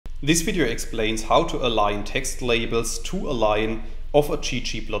This video explains how to align text labels to a line of a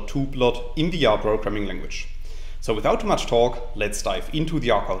ggplot2 plot in the R programming language. So without too much talk, let's dive into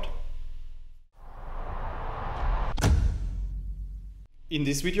the R code. In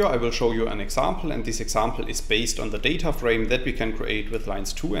this video I will show you an example, and this example is based on the data frame that we can create with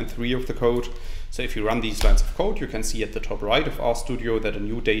lines 2 and 3 of the code. So if you run these lines of code, you can see at the top right of RStudio that a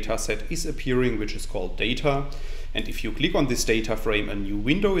new data set is appearing, which is called data. And if you click on this data frame, a new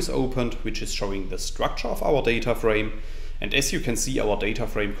window is opened, which is showing the structure of our data frame. And as you can see, our data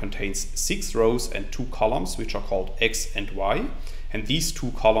frame contains 6 rows and 2 columns, which are called X and Y. And these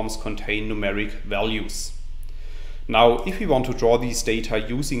 2 columns contain numeric values. Now, if we want to draw these data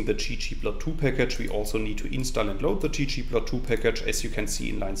using the ggplot2 package, we also need to install and load the ggplot2 package, as you can see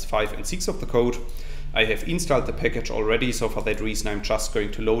in lines 5 and 6 of the code. I have installed the package already, so for that reason I'm just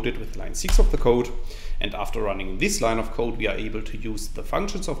going to load it with line 6 of the code. And after running this line of code, we are able to use the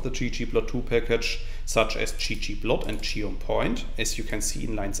functions of the ggplot2 package, such as ggplot and geonPoint, as you can see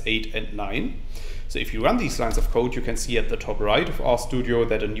in lines 8 and 9. So if you run these lines of code, you can see at the top right of RStudio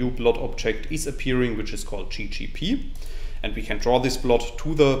that a new plot object is appearing, which is called ggp. And we can draw this plot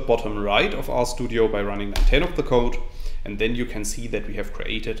to the bottom right of RStudio by running line 10 of the code. And then you can see that we have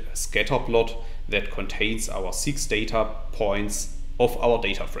created a scatterplot that contains our 6 data points of our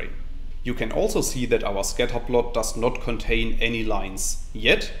data frame. You can also see that our scatterplot does not contain any lines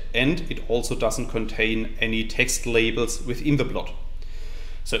yet, and it also doesn't contain any text labels within the plot.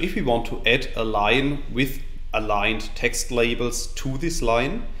 So if we want to add a line with aligned text labels to this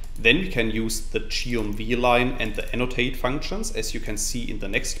line, then we can use the geonVline and the annotate functions, as you can see in the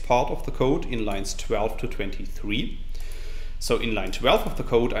next part of the code in lines 12 to 23. So in line 12 of the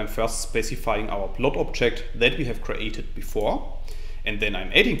code, I'm first specifying our plot object that we have created before. And then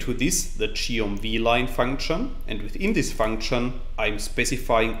I'm adding to this the geonVline function. And within this function, I'm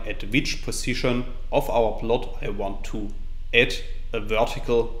specifying at which position of our plot I want to add a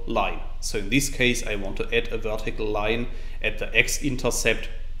vertical line. So in this case, I want to add a vertical line at the xintercept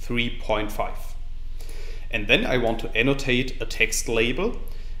 3.5. And then I want to annotate a text label,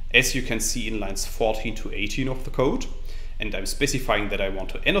 as you can see in lines 14 to 18 of the code. And I'm specifying that I want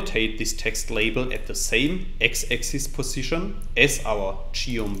to annotate this text label at the same x-axis position as our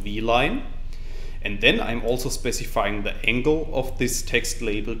geonVline. And then I'm also specifying the angle of this text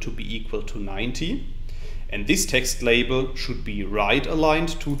label to be equal to 90. And this text label should be right aligned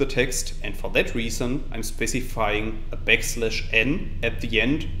to the text. And for that reason, I'm specifying a \n at the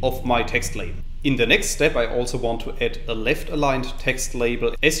end of my text label. In the next step, I also want to add a left-aligned text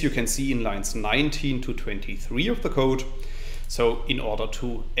label, as you can see in lines 19 to 23 of the code. So in order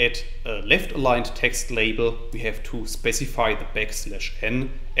to add a left-aligned text label, we have to specify the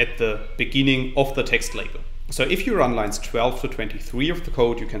 \n at the beginning of the text label. So if you run lines 12 to 23 of the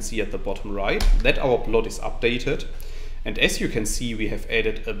code, you can see at the bottom right that our plot is updated. And as you can see, we have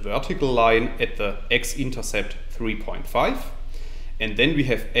added a vertical line at the xintercept 3.5. And then we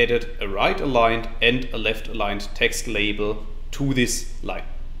have added a right-aligned and a left-aligned text label to this line.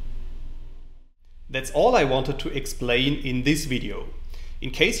 That's all I wanted to explain in this video. In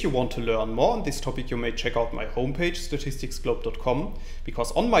case you want to learn more on this topic, you may check out my homepage, statisticsglobe.com,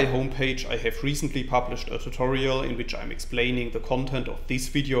 because on my homepage I have recently published a tutorial in which I'm explaining the content of this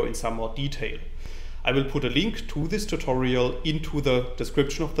video in some more detail. I will put a link to this tutorial into the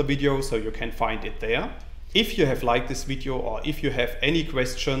description of the video, so you can find it there. If you have liked this video, or if you have any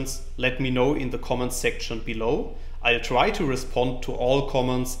questions, let me know in the comments section below. I'll try to respond to all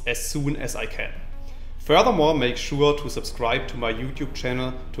comments as soon as I can. Furthermore, make sure to subscribe to my YouTube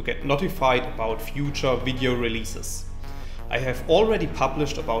channel to get notified about future video releases. I have already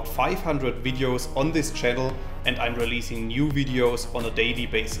published about 500 videos on this channel, and I'm releasing new videos on a daily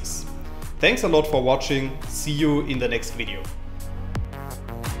basis. Thanks a lot for watching. See you in the next video.